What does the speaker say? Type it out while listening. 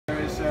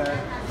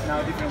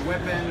now different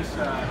weapons.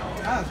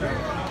 That's right.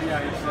 Yeah,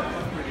 it's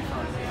pretty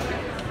fun.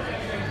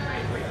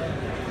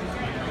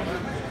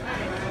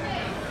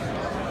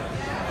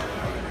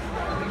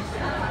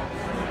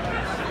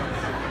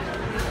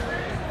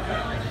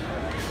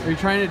 Are you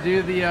trying to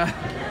do the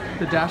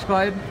dash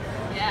glide?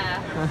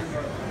 Yeah.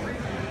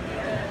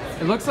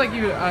 It looks like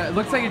you. It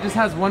looks like it just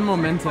has one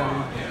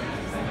momentum.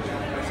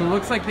 So it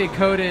looks like they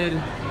coded.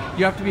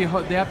 You have to be.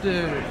 They have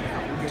to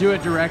do a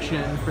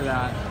direction for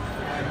that.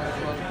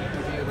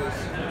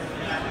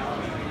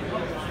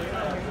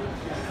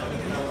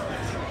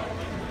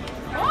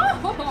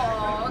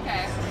 Oh,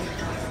 okay.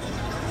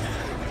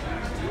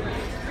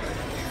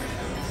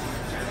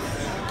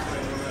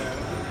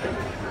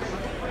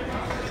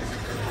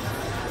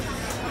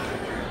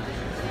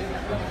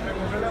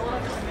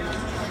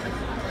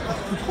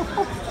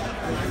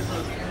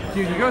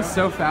 Dude, you go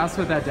so fast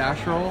with that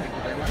dash roll.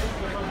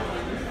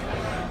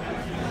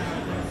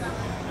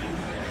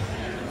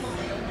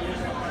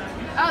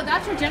 Oh,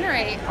 that's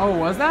regenerate. Oh,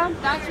 was that?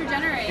 That's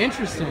regenerate.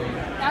 Interesting.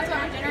 That's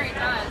what regenerate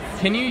does.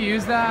 Can you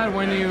use that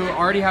when you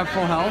already have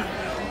full health?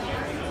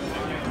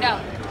 No.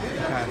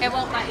 Okay. It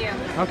won't let you.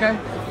 Okay.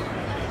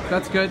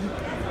 That's good.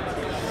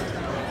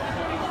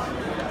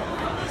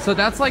 So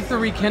that's like the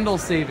rekindle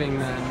saving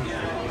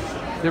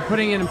then. They're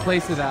putting it in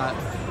place of that.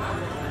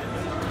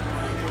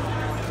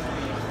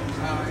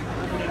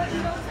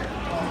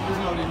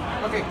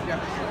 Okay, yeah.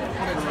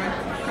 That's fine.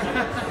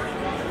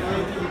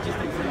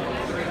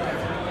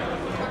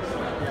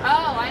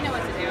 Oh, I know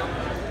what to do.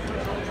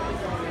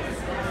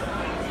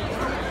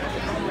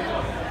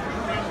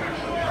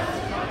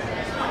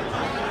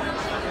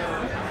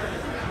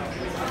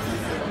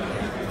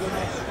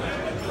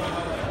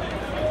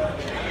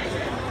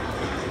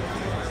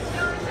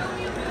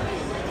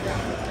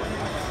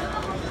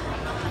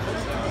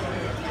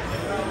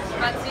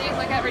 But see,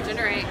 look at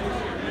regenerate.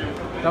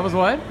 That was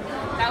what?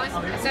 That was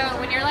so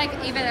when you're like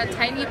even a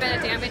tiny bit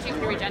of damage, you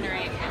can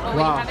regenerate. But when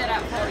Wow. you have it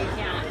at full, you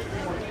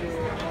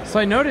can't. So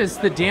I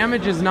noticed the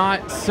damage is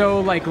not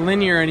so like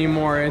linear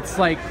anymore. It's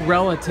like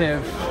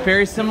relative,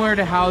 very similar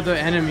to how the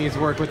enemies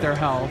work with their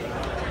health.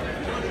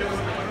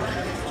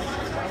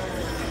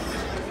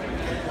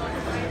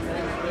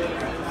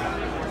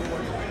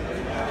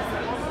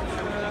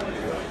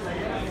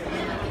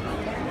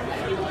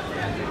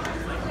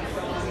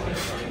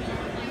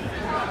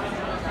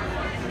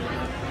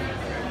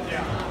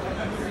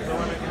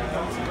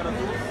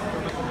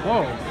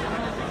 Whoa.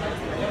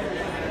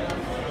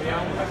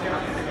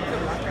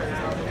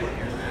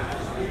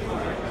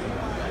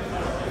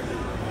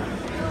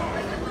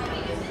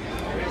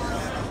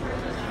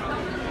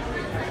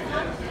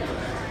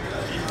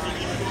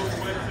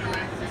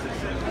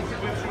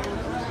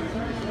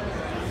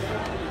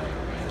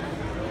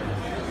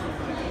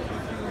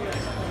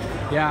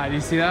 Yeah, do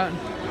you see that?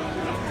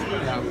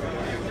 Yeah.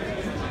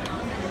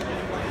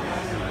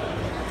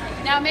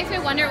 Now it makes me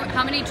wonder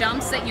how many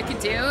jumps that you could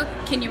do.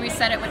 Can you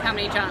reset it with how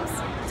many jumps?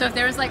 So if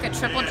there was like a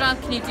triple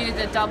jump, can you do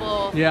the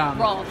double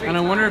roll? And I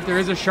wonder if there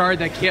is a shard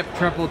that kept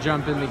triple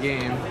jump in the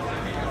game.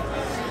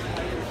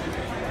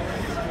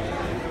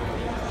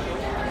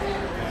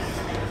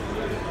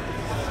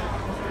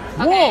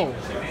 Okay. Whoa!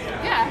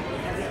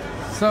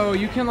 Yeah. So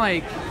you can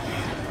like,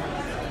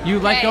 you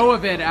let Wait. go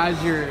of it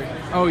as you're,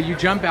 oh, you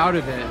jump out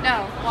of it.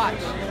 No, watch.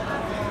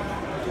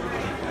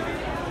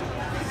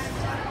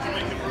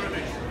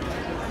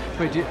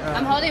 Wait,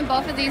 I'm holding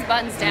both of these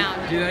buttons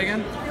down. do that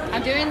again?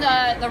 I'm doing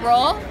the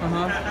roll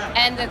Uh-huh.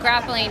 and the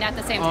grappling at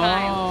the same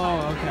time.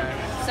 Oh, okay.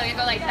 So you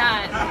go like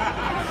that.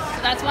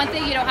 So that's one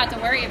thing you don't have to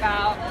worry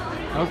about.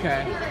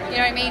 Okay. You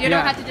know what I mean? You Yeah.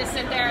 don't have to just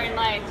sit there and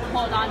like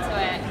hold on to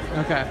it.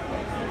 Okay.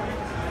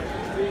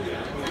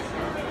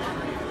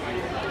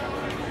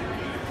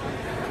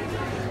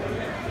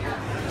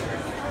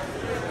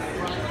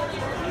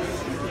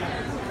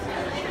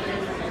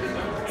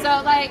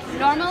 So like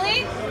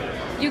normally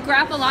you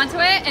grapple onto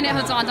it and it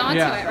holds onto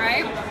Yeah. it,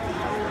 right?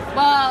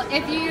 Well,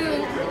 if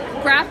you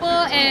grapple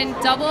and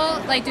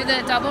double, like do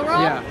the double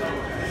roll, Yeah.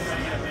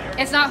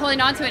 it's not holding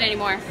onto it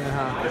anymore.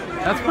 Uh-huh.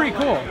 That's pretty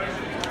cool.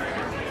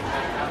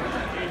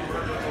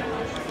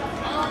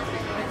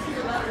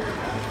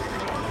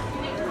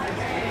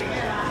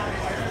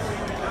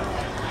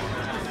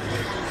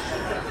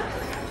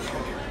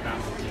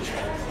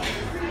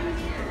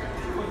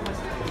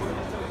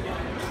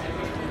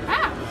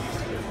 Ah!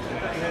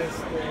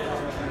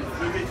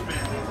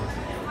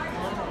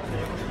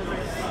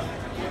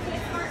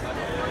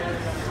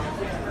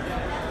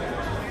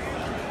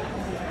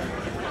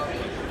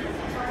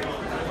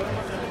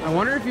 I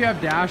wonder if you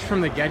have dash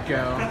from the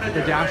get-go,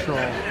 the dash roll.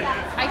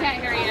 I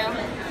can't hear you.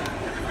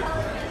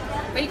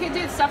 But you could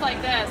do stuff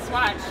like this.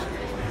 Watch.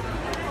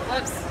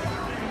 Whoops.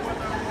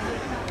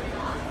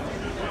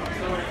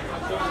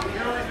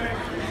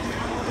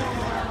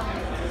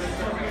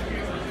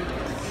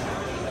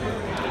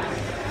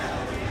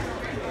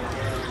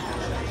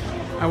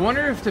 I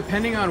wonder if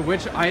depending on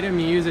which item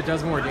you use, it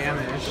does more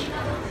damage.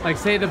 Like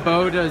say the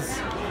bow does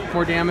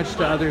more damage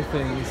to other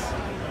things.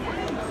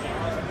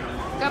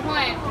 Good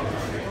point.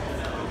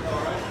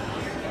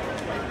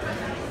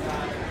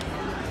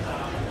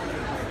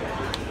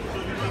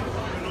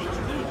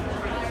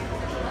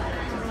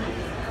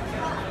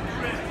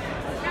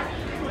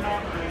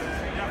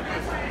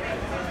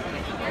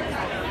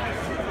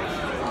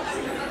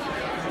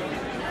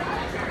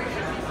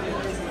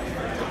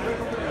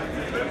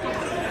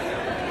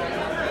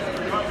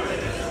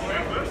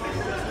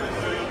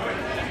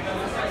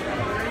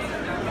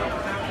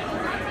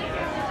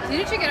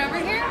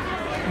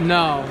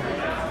 No.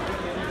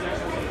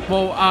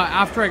 Well,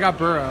 after I got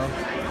Burrow.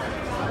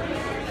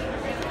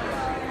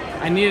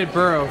 I needed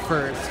Burrow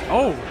first.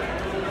 Oh!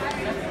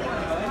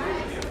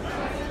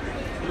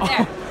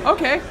 There. Oh,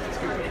 okay.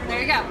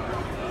 There you go.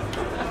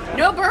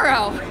 No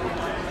Burrow.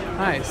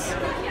 Nice.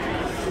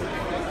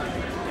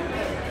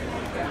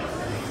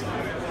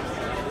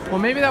 Well,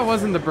 maybe that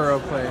wasn't the Burrow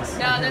place.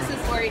 No, this is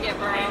where you get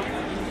Burrow.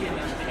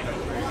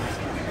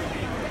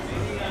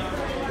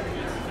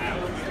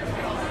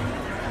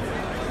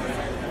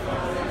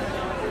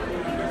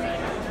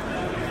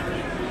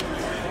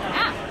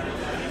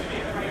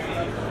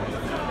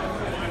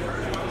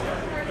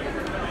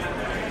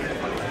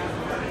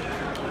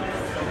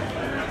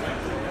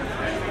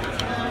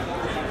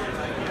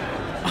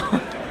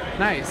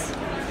 Nice.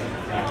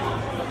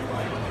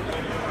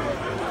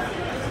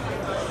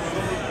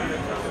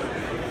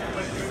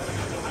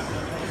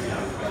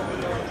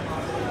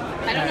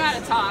 I don't know how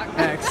to talk.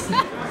 X.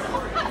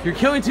 You're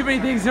killing too many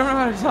things. You don't know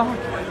how to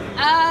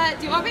talk.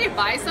 Do you want me to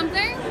buy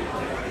something?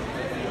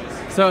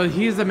 So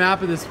here's the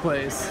map of this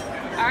place.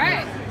 All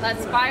right,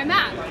 let's buy a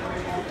map.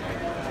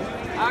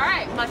 All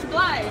right, much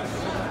obliged.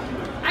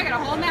 I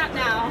got a whole map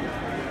now.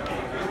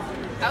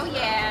 Oh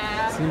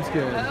yeah. Seems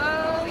good.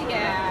 Oh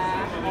yeah.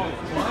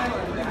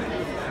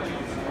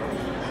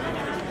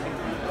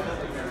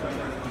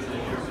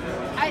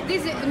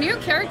 These new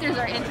characters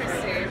are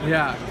interesting.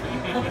 Yeah.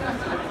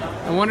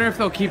 I wonder if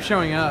they'll keep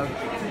showing up.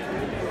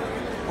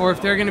 Or if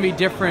they're going to be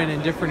different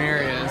in different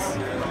areas.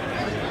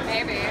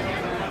 Maybe.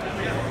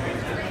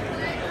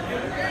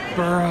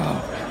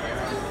 Burrow.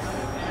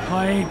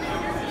 Hype.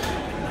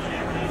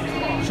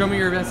 Show me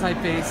your best hype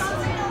face.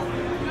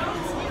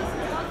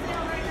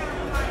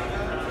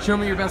 Show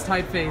me your best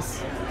hype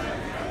face.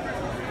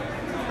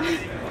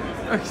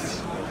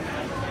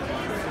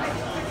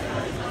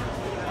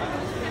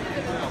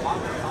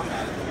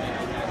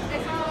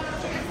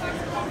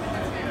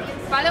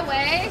 By the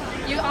way,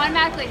 you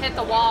automatically hit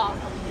the wall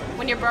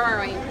when you're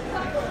burrowing.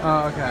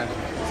 Oh, okay.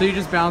 So you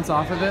just bounce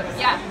off of it?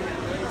 Yeah.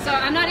 So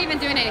I'm not even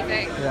doing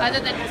anything Yeah. other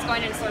than just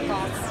going in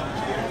circles.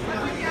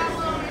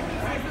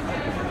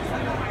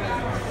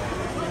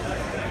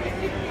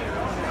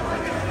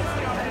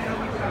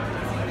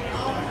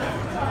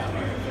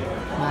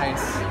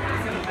 Nice.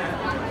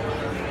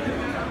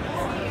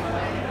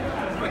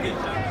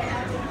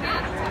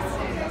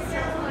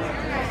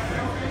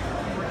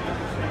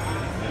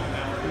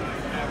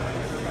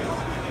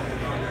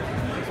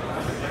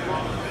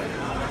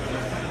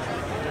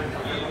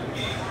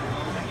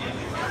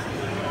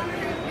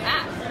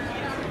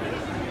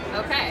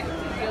 Okay,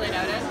 duly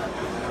noted.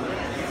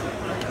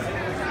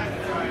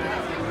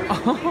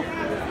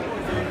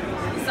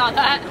 You saw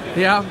that?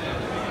 Yeah.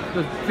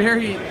 The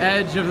very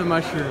edge of the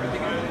mushroom.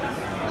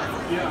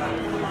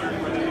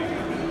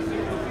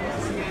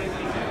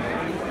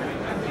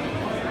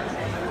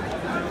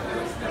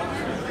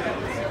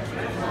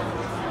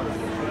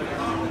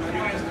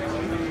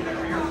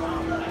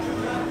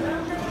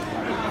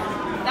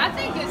 That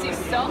thing gives you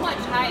so much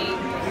height.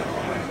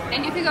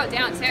 And you can go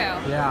down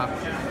too. Yeah.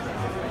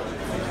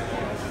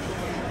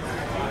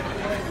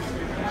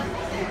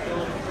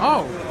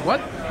 Oh,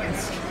 what?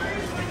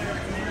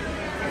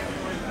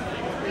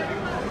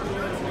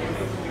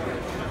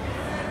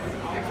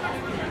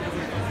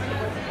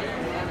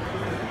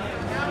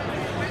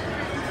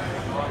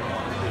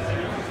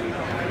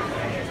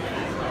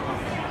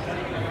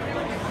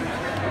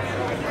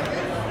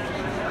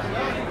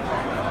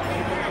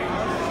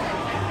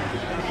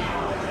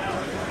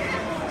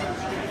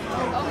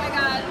 Oh my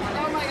god.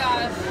 Oh my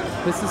gosh.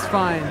 This is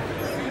fine.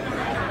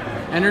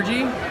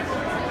 Energy?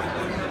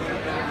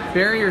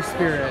 Barrier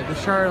Spirit. The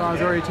shard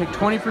allows Ori to take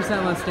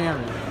 20% less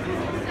damage.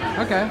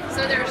 Okay.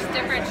 So there's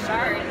different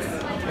shards.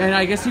 And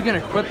I guess you can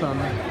equip them.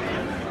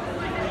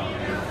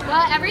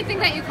 Well, everything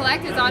that you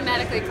collect is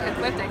automatically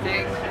equipped, I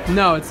think.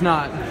 No, it's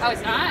not. Oh,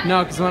 it's not?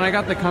 No, because when I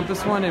got the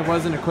compass one, it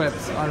wasn't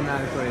equipped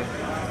automatically.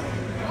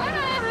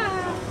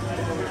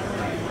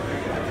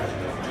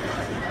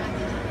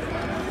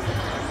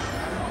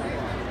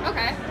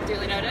 Okay,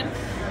 duly noted.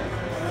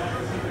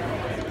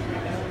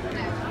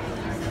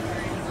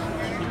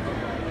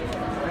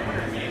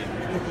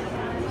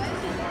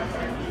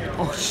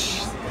 Oh,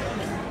 shh.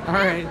 All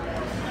right.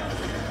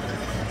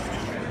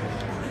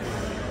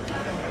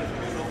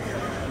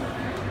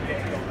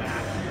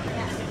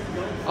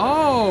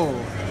 Oh,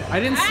 I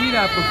didn't see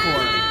that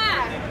before.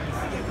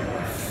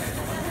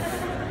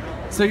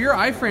 So your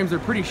iframes are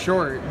pretty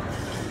short.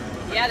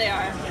 Yeah, they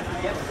are.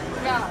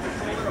 Yeah.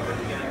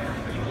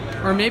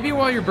 Or maybe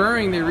while you're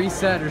burrowing, they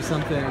reset or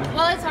something.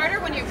 Well, it's harder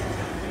when you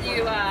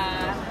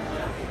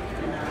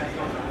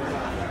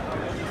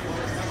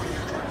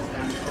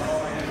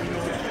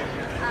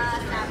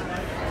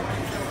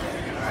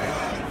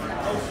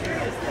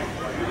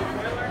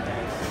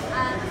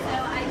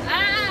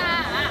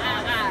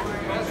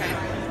okay.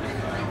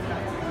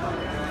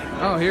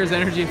 Oh, here's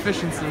energy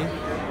efficiency.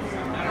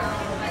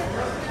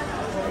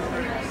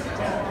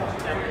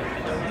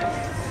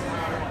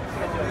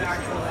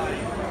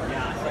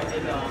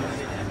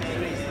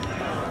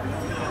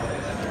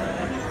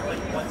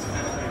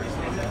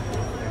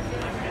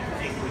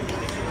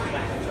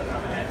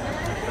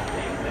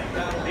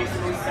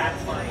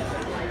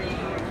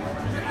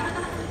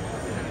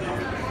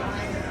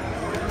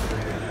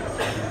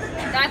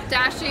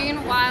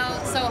 while,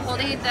 so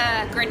holding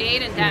the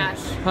grenade and dash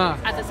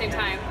at the same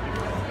time.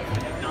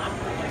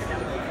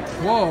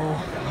 Whoa,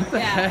 what the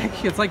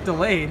heck? It's like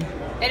delayed.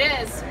 It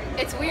is.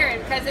 It's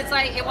weird because it's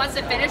like it wants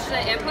to finish the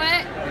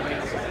input,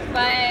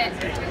 but.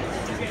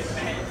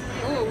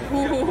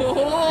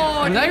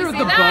 Ooh, and now you're with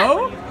the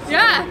bow?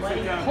 Yeah.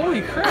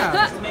 Holy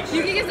crap.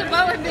 You can use the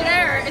bow in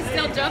midair and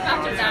still jump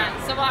after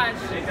that. So watch.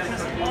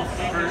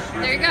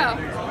 There you go.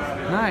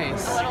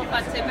 Nice. A little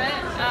fun tidbit.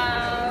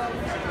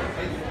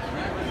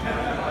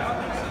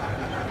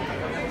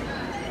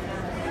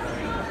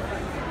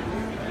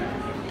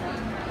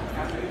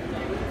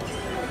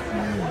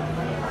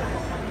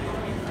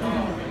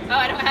 Oh,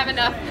 I don't have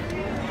enough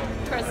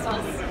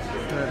crystals.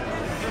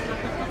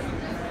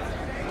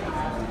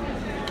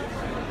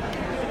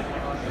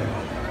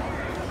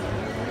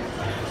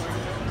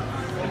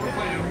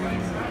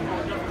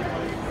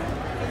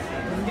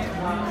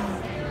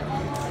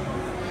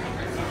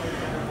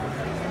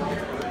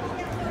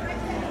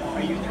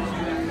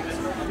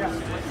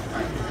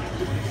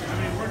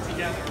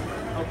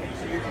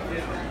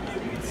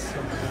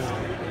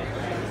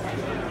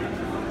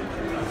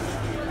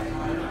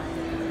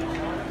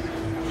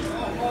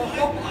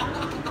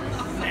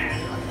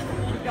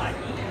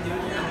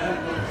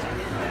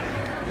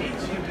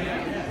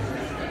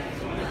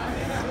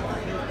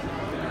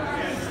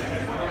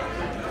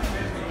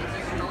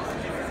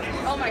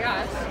 Oh my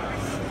gosh.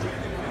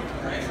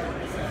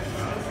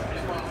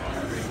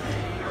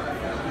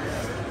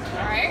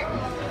 Alright.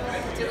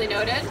 Duly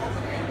noted.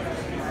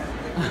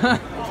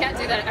 You can't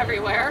do that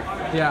everywhere.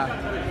 Yeah.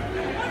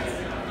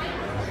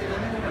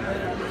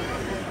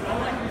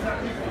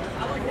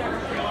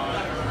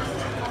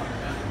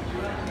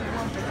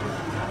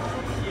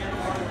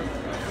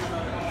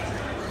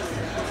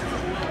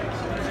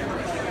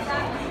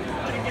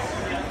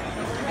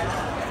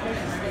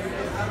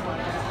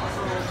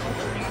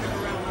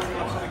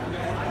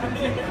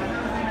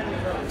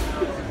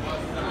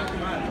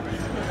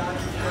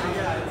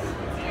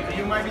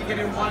 You might be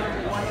getting one of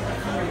the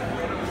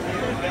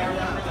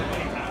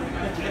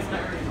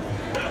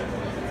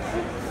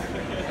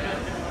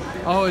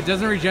Oh, it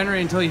doesn't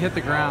regenerate until you hit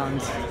the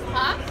ground.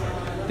 Huh?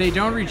 They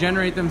don't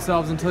regenerate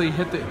themselves until you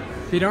hit the.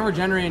 They don't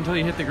regenerate until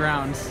you hit the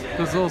ground.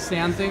 Those little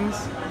sand things.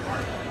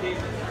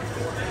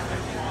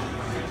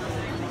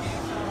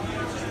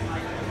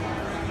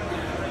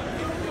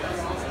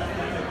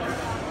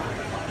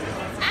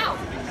 Ow!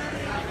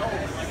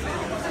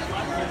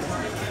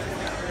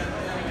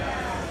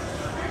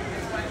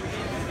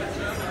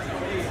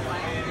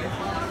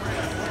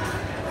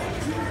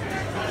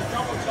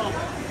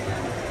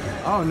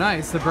 Oh,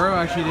 nice. The burrow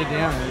actually did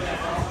damage.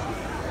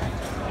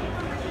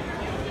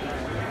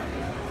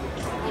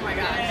 Oh my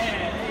gosh.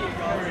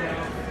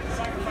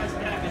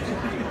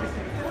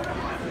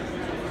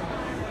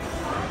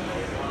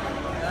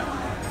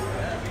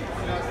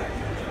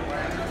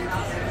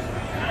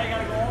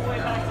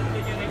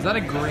 Is that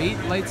a great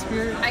light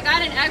spirit? I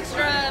got an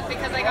extra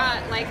because I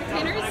got light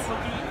containers.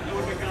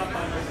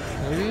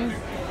 Maybe?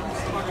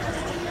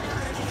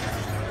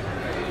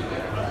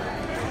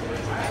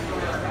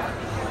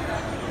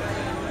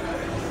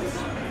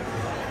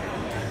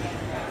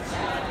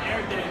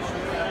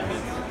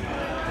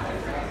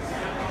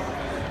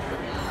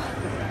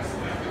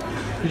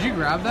 Did you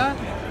grab that?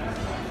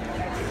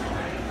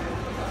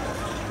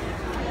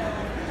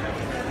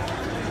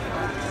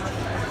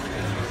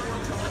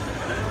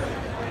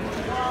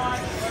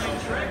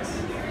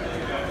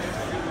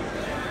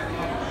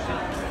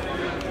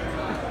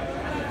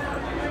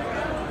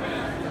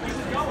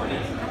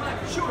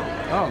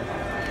 Oh.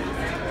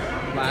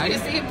 Lag? You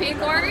see a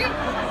pink Ori?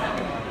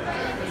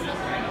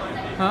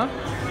 Huh?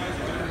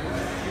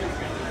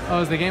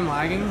 Oh, is the game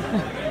lagging?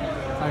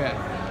 Okay.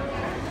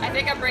 I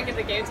think I'm breaking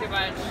the game too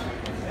much.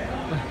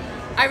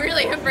 I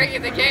really am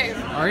breaking the game.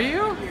 Are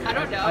you? I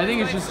don't know. I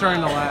think it's just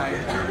starting to lag.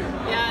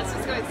 Yeah, it's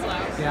just going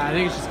slow. Yeah, I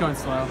think it's just going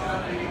slow.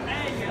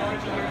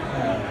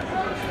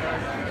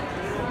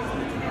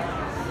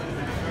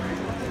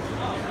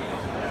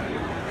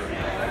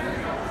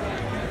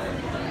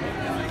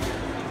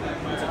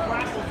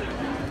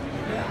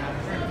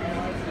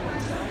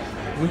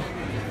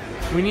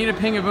 We need a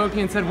ping of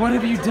Oki and said, "What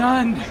have you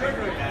done?"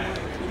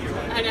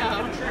 I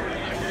know.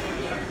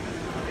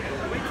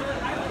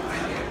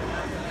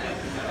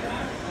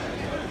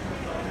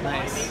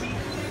 Nice.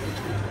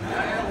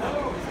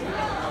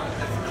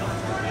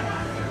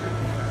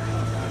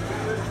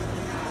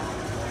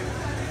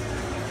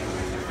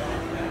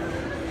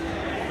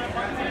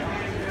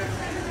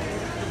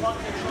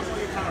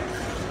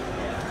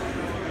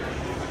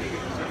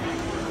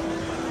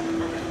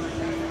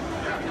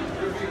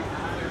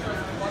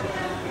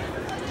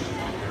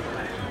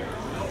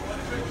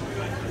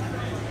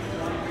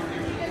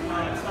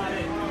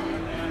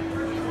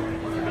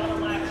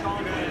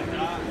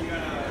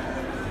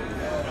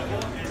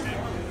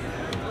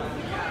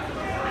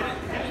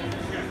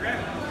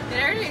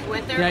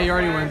 Yeah, you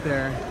already went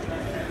there.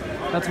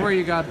 That's where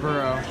you got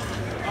Burrow.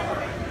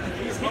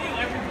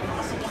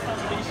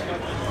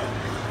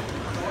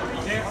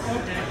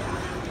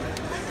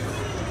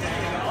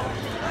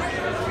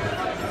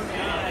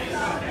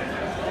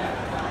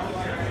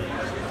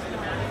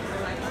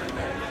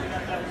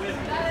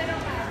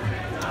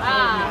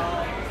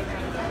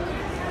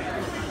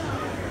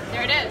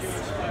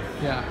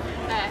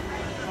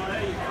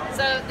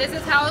 this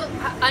is how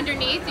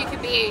underneath you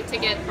could be to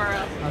get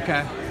burrow.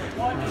 Okay.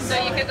 So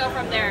you could go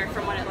from there,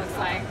 from what it looks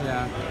like.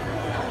 Yeah.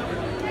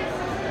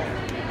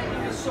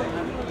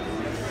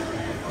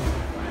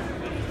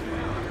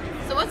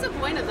 So what's the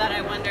point of that,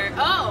 I wonder?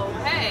 Oh,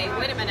 hey,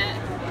 wait a minute.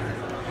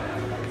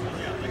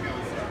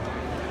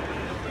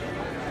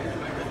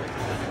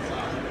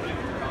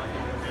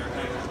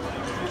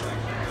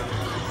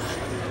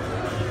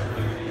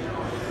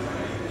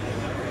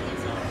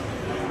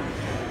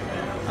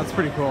 That's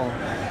pretty cool.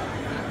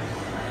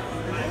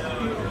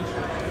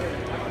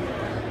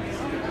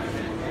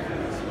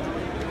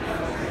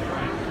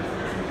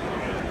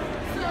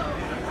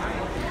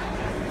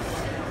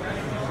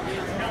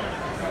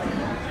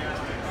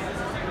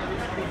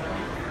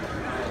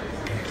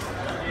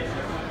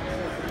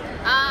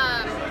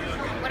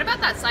 What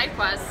about that side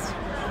quest?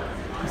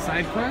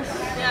 Side quest?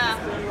 Yeah.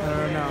 I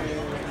don't know.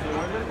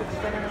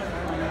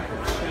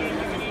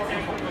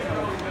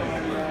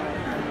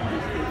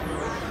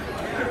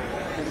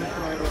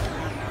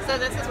 So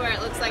this is where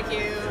it looks like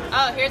you...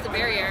 Oh, here's a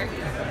barrier.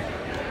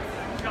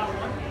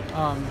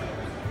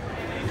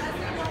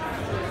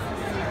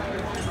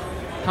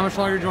 How much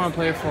longer do you want to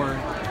play it for?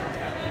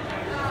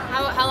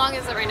 How long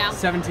is it right now?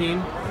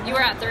 17. You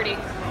were at 30.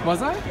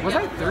 Was I? Was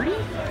I 30?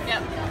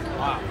 Yep.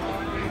 Wow.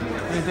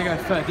 I didn't think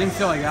it didn't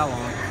feel like that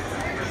long.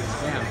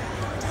 Damn.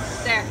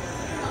 There.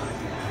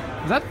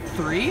 Is that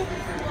 3? Is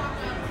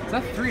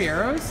that 3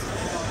 arrows? Is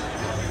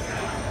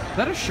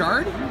that a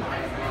shard?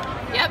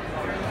 Yep.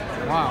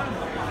 Wow.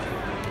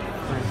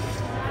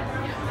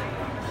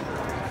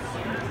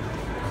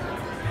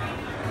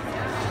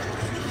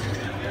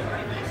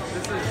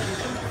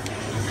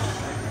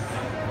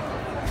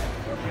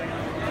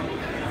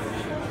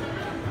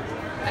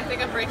 I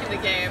think I'm breaking the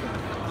game.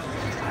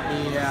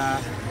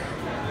 Yeah.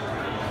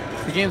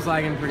 The game's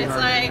lagging pretty It's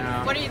hard like, right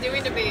now. what are you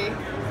doing to me?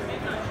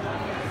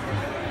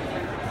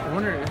 I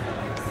wonder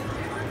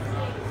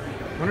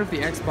if the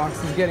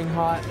Xbox is getting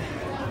hot.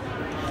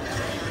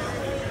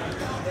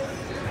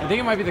 I think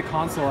it might be the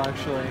console,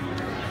 actually.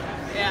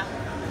 Yeah.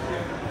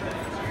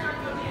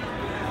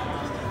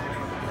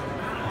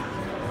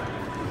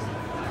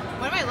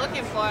 What am I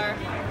looking for?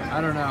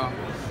 I don't know.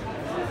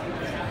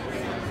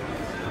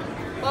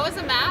 What was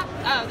the map?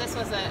 Oh, this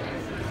was it.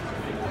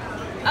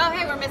 Oh,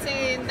 hey, we're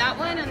missing that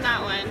one and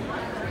that one.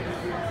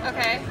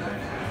 Okay.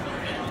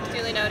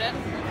 Duly noted.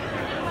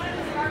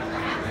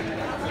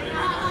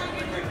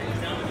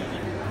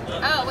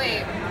 Oh,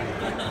 wait.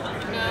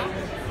 No.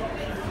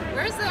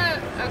 Where's the...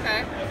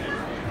 Okay.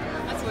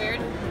 That's weird.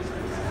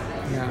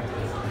 Yeah.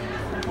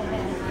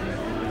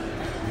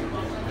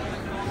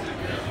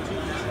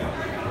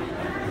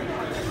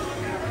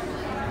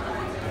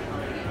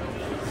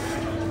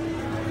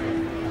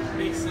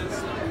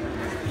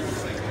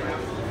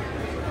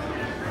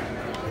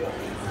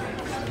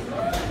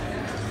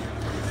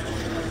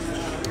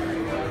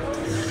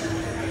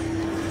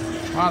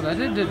 Wow, that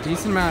did a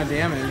decent amount of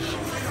damage.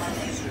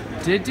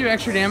 Did it do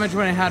extra damage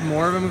when it had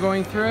more of them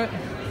going through it?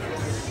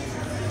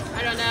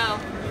 I don't know.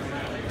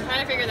 I'm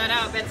trying to figure that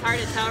out, but it's hard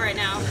to tell right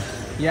now.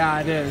 Yeah,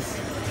 it is.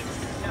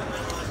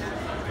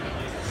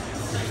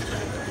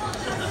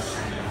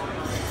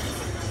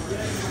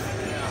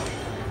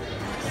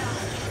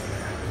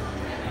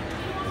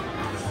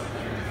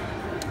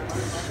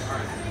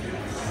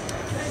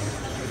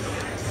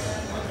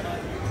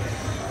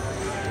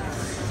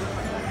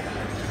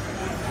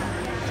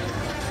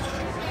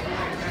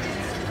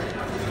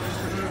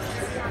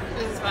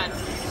 This is fun.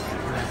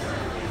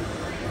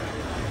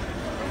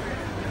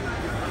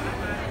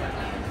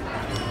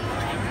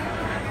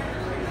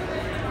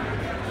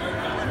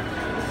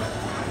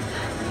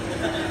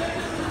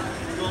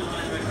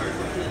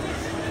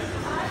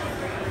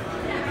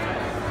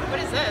 What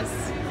is this?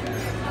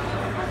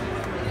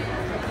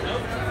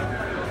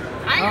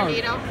 Iron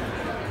needle.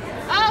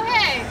 Oh,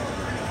 hey!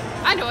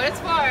 I know what it's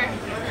for.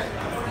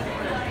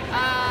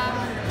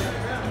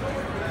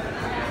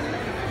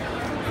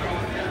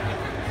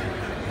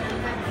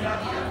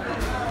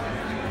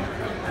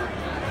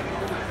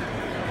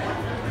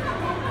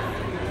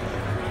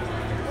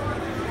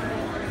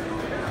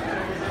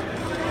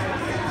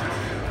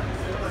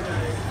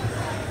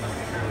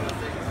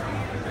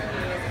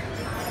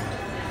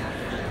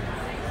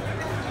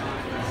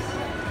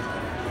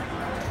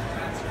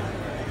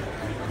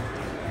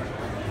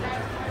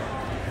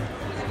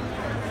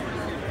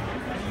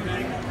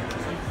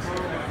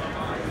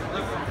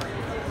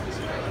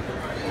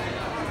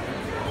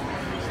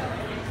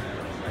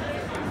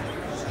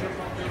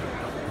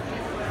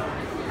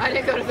 I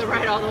didn't go to the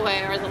right all the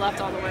way or the left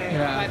all the way.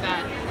 Yeah. My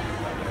bad.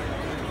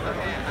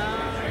 Okay.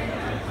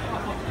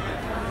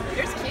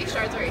 There's key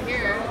shards right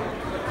here.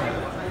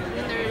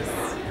 And there's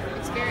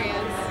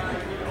experience.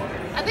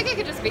 I think I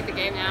could just beat the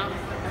game now.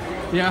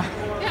 Yeah.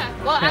 Yeah.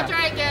 Well, Yeah. after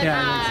I get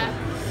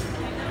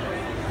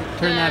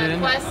Turn that the in.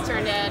 quest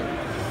turned in.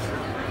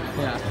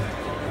 Yeah.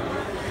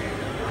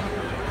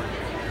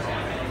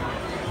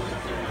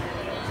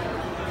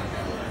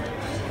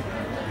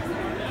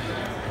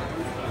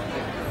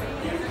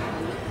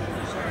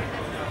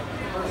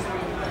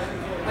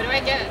 What do I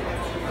get?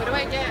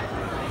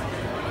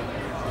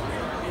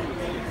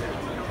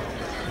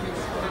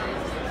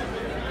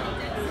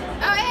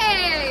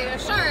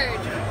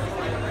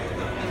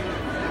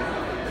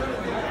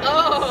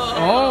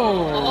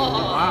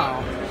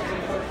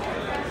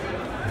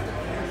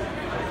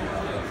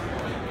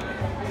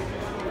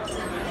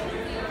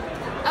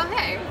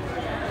 Okay.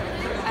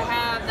 I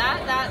have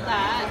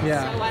that.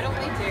 Yeah. So why don't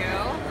we do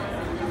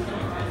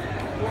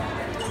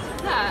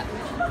that?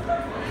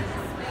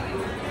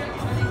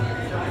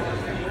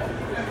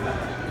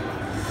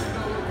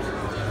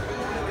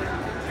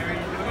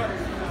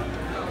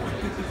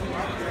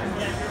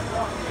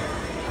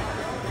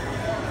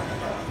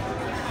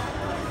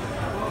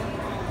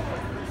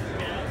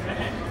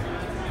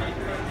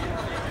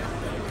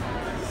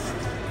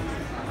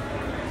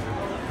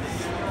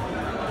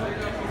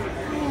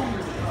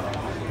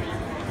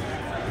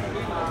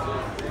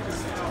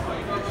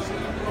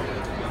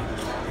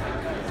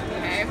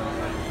 Okay.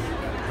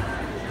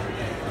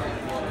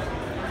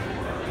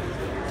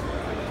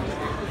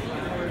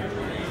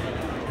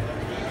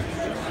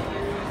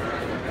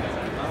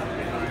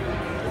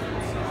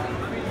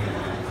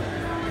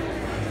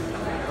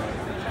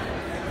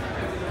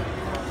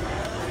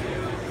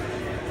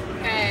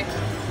 Okay.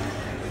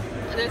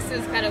 This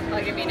is kind of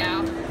bugging me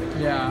now.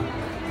 Yeah.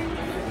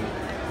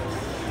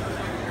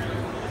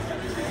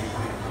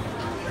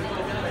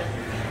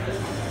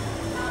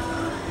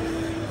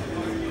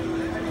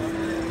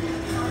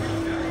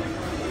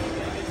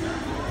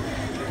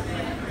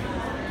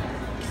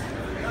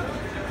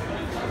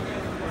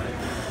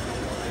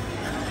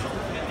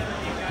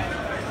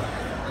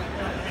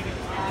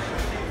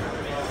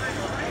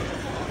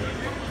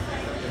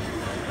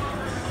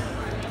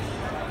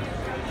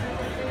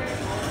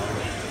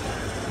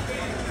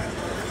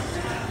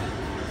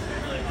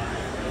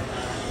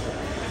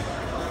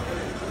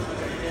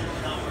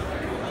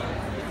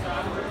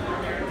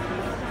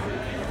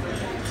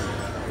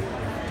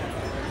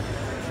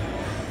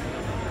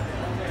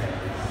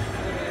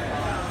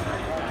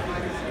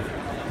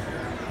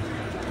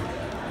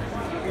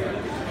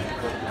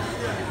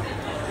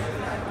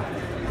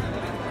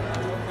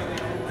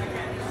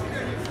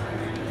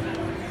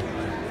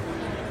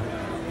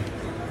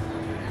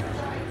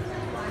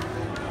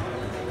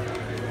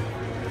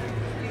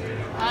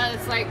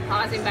 It's like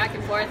pausing back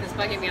and forth is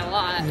bugging me a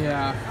lot.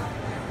 Yeah.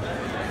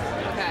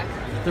 Okay.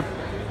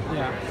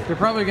 They're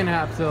probably gonna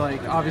have to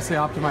like obviously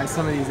optimize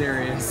some of these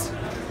areas,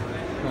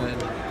 but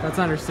that's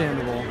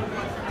understandable.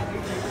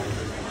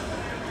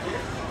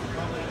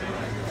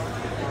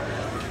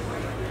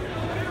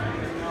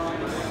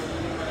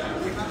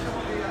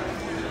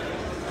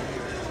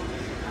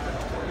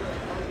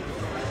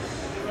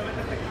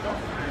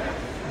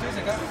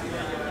 acá.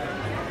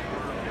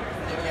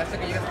 Ya sé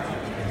que llegas.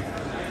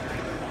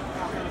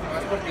 No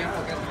es por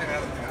tiempo, que es que te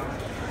agarras.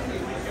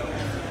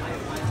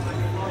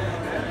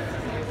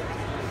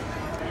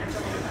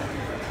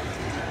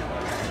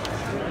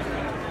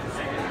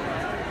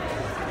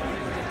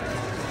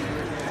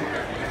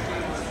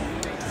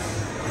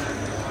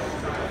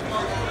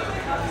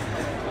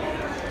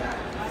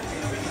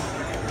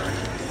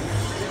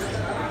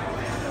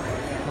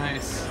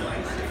 Nice.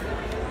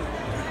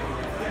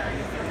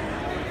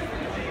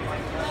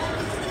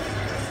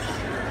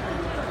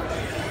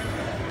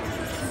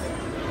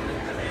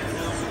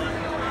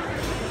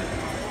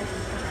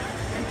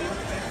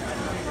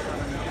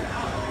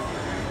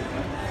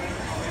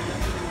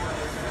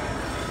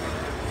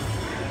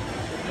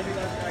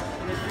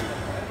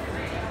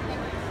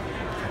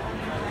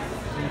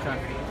 Okay.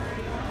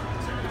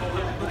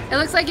 It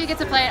looks like you get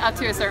to play it up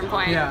to a certain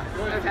point. Yeah.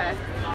 Okay.